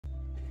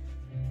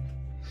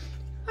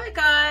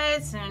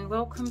guys, and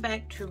welcome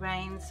back to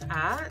Rain's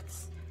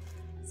Arts.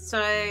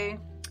 So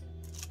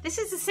this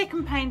is the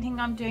second painting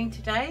I'm doing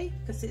today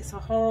because it's a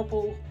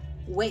horrible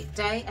wet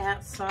day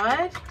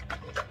outside.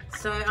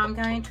 So I'm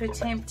going to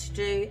attempt to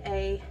do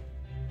a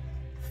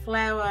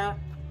flower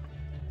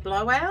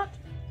blowout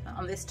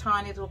on this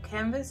tiny little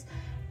canvas,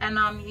 and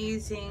I'm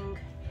using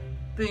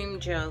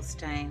boom gel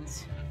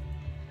stains.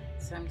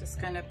 So I'm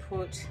just going to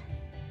put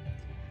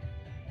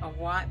a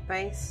white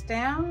base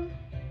down.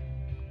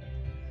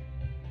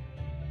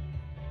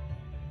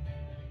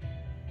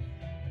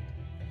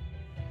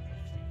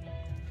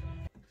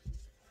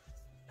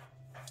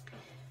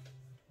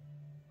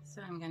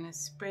 So I'm going to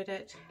spread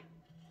it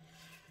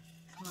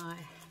with my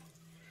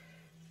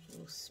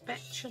little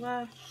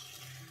spatula,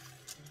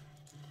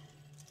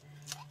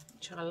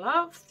 which I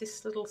love,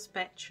 this little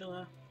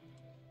spatula.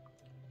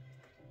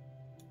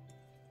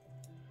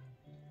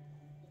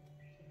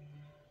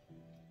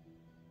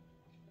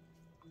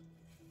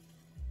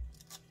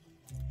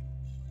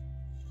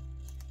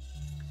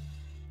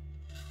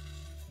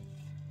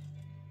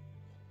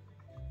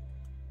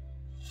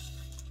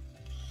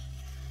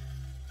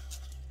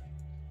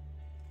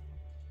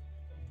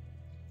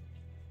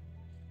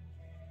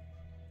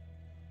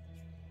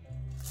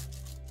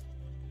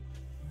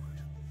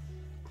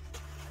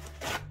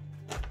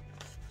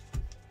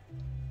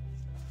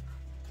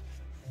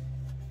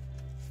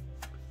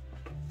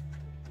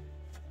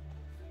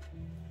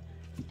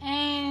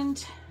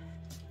 And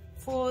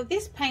for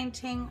this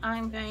painting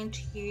I'm going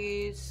to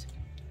use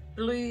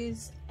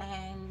blues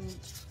and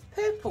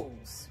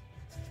purples.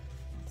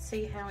 Let's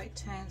see how it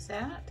turns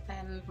out.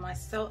 And my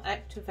cell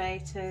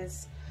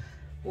activators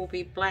will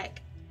be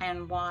black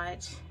and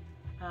white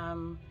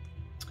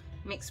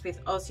mixed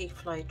with Aussie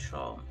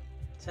Floetrol.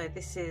 So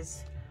this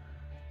is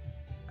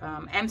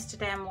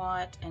Amsterdam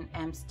white and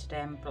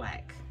Amsterdam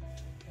black.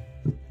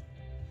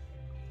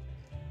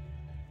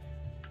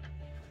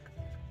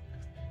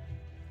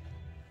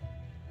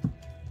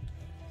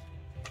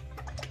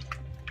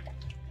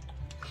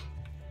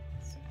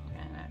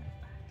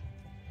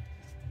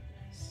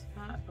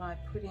 By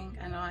putting,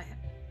 and I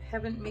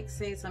haven't mixed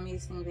these, I'm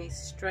using these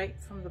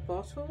straight from the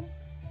bottle.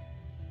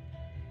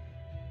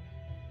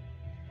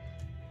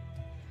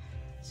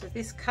 So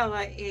this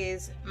colour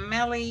is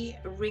Mallee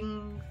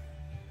Ring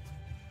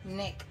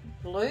Neck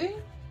Blue,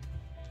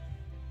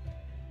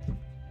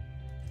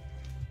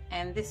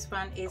 and this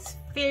one is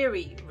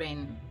Fairy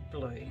Wren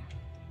Blue.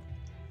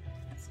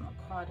 That's not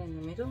quite in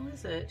the middle,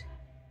 is it?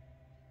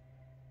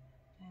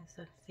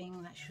 There's a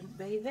thing that shouldn't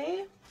be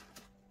there.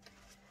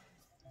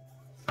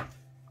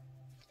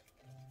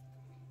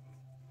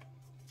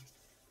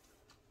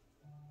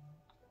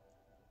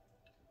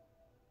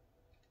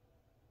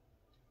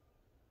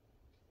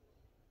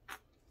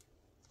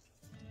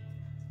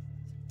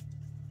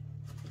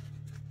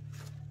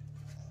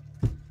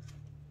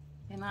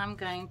 And I'm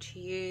going to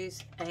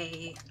use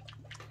a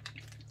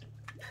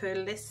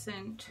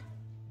pearlescent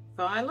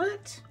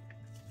violet.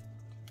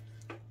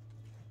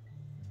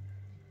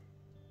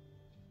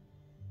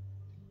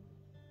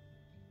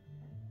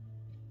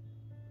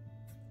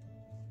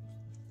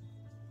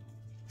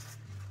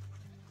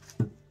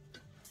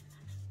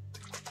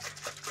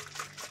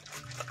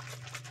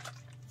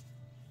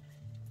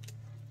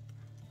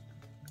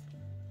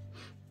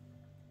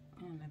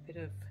 And a bit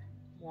of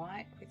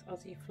white with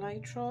Aussie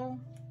Floetrol.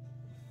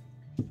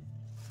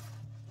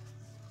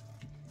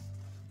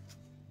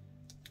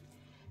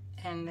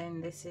 And then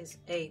this is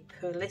a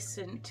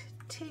pearlescent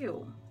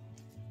teal.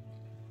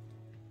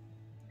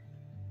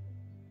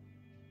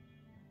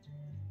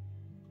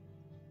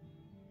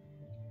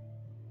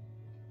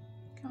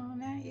 Come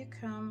on, out you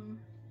come.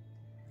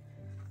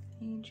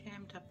 You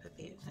jammed up a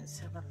bit. Let's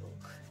have a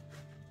look.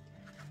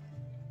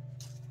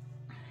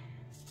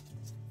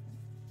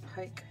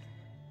 Poke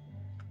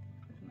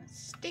with my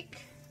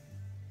stick.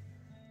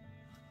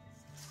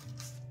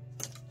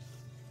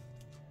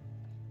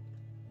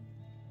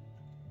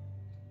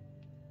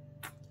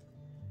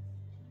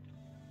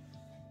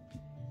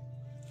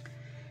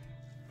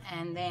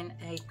 And then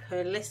a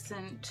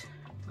pearlescent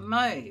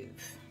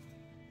mauve.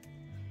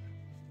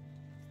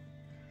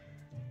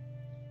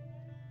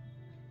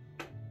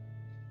 So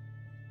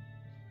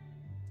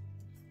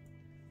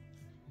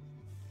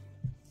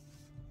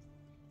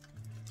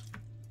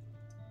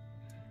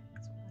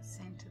I'll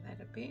centre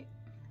that a bit.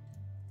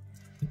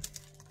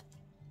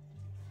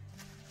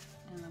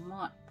 And I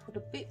might put a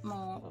bit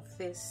more of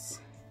this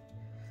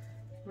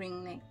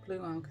ring neck blue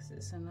on because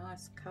it's a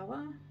nice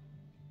colour.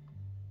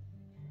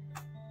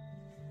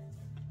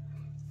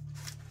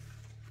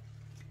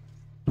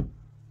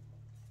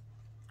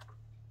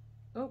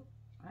 Oh,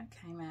 that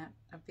came out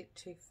a bit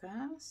too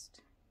fast.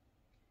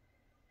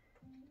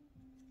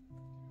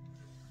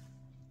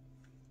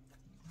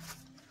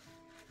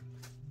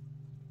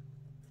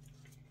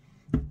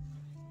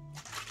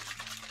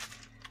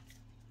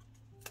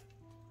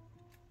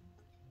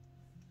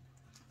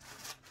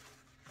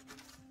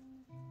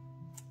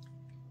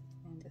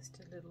 And just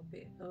a little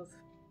bit of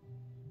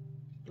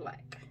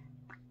black.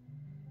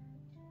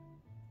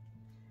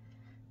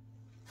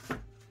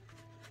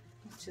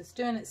 just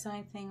doing its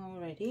own thing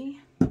already.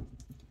 Just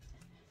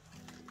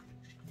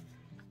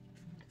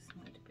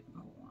need a bit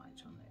more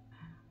white on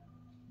that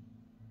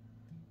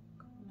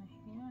corner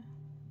here.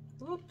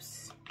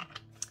 Whoops.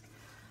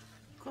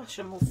 Gosh,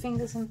 I'm all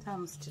fingers and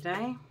thumbs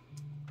today.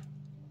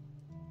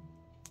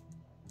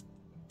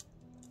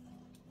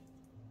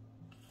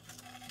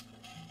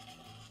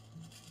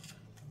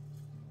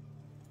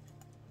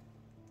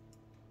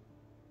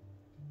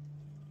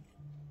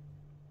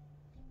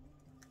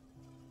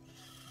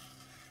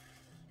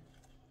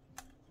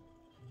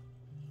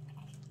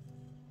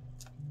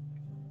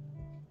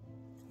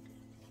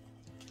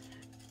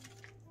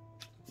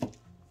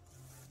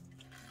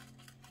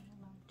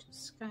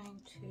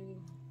 Going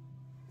to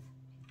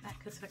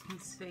back as I can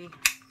see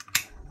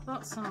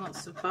lots and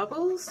lots of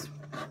bubbles.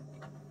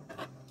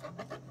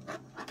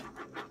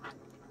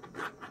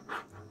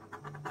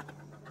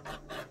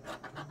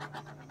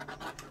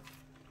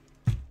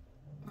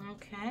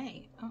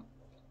 Okay. Oh.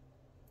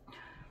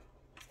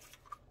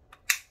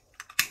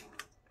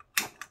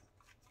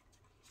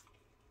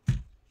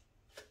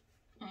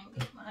 And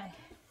get my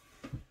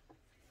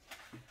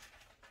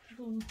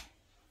little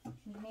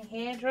mini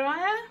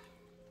hairdryer.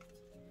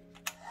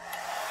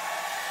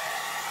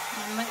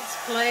 And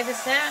let's blow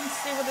this out and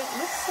see what it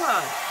looks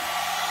like.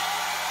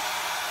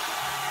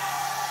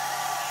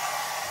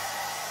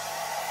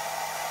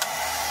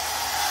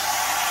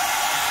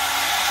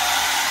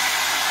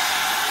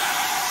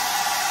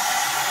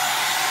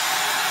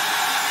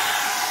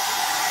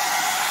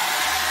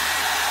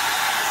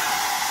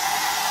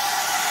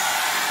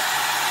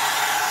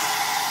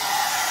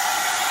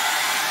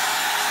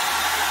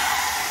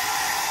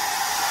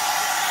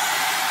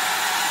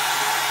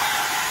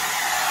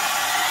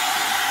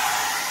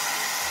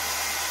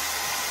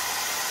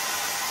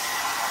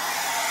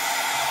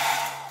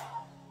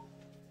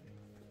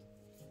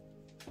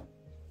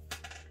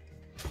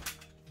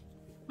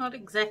 Not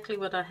exactly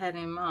what I had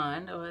in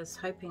mind. I was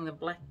hoping the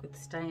black would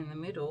stay in the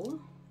middle.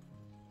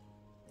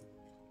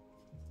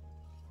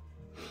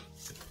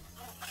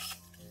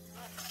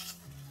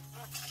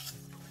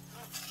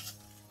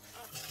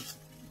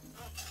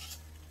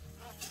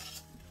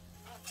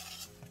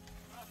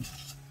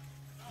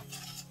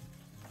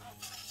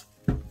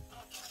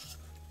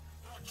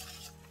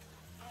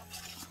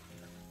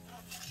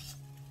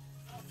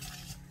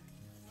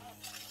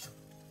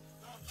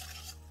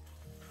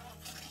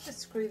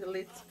 Just screw the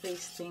lids of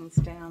these things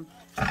down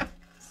as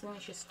soon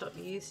as you stop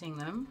using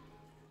them,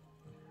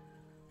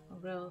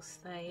 or else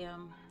they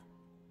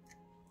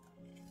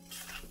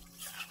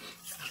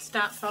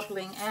start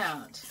bubbling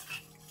out.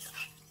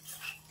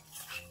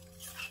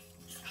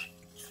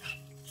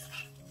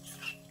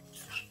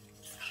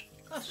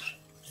 Gosh,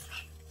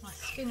 my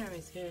Skinner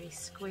is very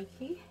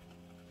squeaky.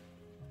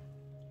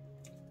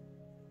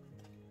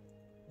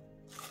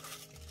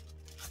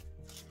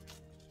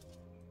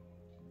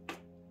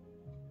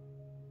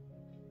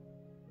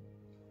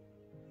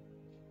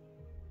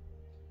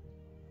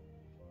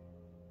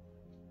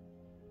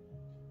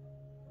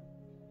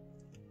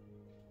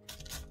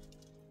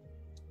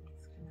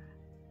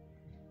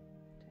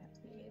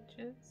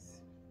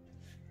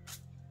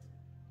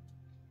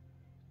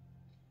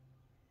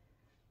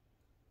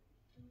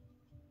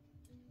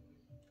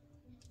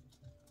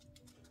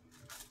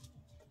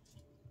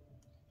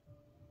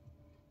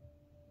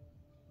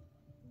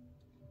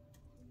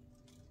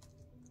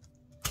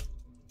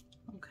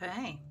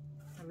 Okay,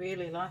 I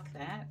really like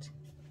that.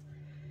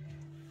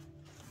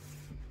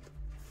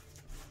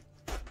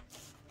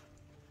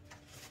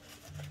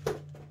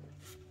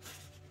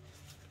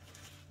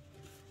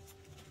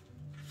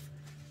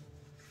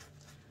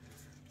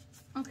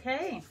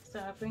 Okay, so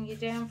I'll bring you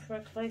down for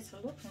a closer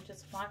look and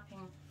just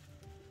wiping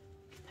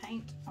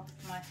paint off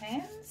my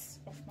hands,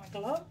 off my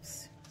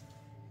gloves.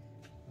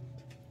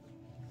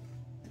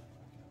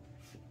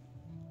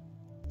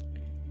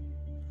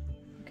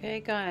 Okay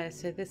guys,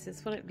 so this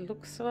is what it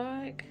looks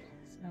like.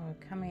 So we'll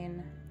come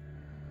in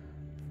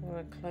for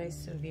a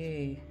closer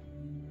view.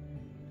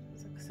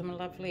 So some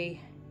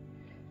lovely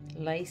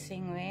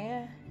lacing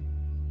there.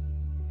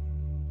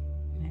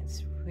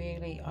 It's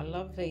really, I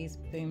love these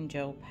boom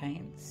gel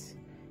paints,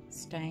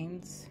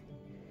 stains.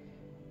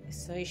 They're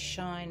so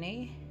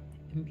shiny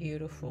and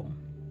beautiful.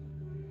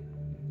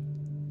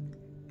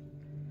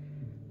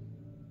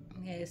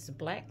 There's the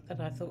black that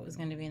I thought was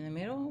going to be in the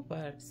middle,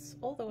 but it's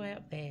all the way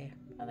up there.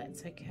 Oh,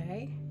 that's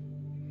okay.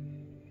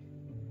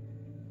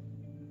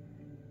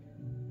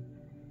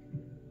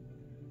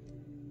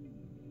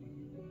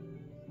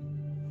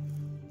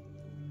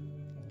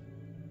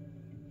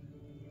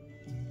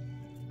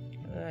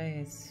 Oh,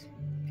 it's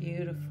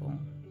beautiful.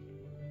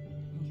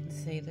 You can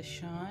see the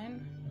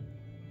shine.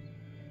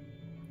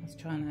 I was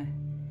trying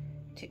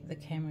to tip the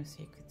camera so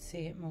you could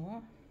see it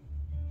more.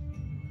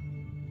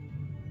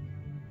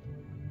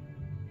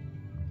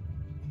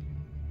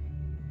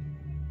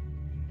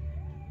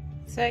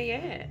 So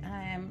yeah,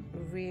 I am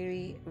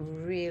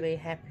really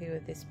happy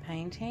with this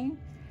painting.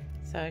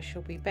 So I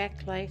shall be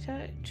back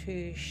later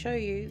to show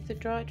you the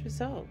dried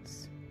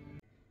results.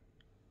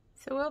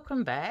 So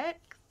welcome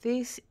back.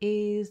 this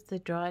is the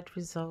dried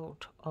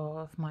result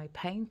of my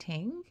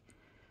painting.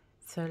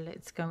 So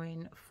let's go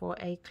in for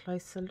a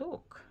closer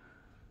look.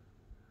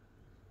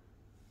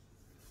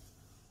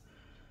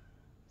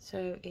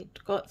 So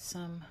it got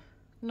some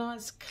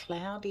nice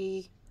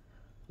cloudy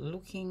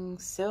looking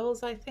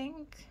cells, I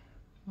think,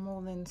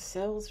 more than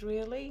cells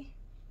really.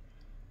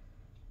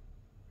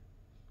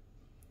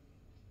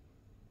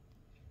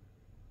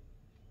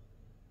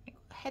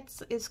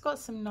 It's got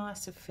some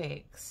nice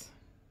effects,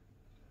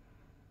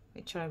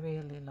 which I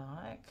really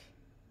like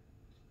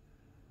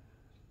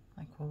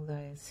all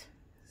those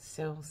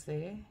cells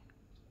there.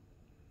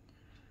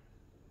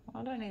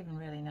 I don't even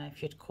really know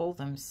if you'd call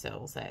them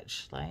cells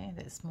actually.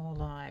 That's more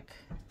like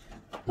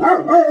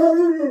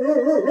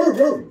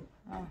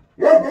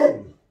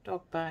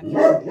dog barking.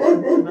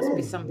 Must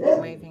be something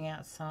moving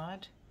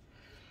outside.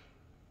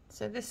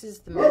 So this is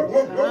the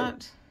middle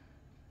part.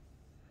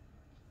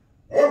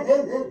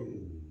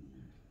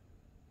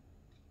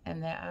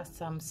 And there are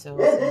some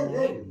cells in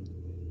there.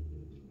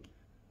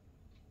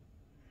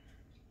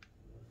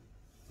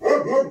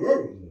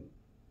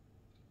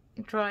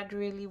 It dried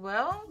really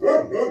well,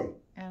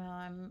 and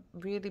I'm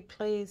really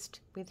pleased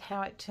with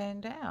how it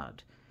turned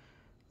out.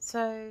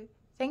 So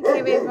thank you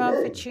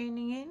everyone for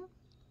tuning in.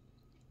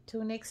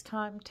 Till next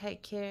time,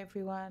 take care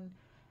everyone,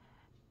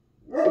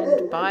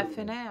 and bye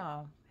for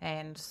now.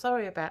 And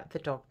sorry about the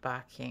dog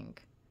barking.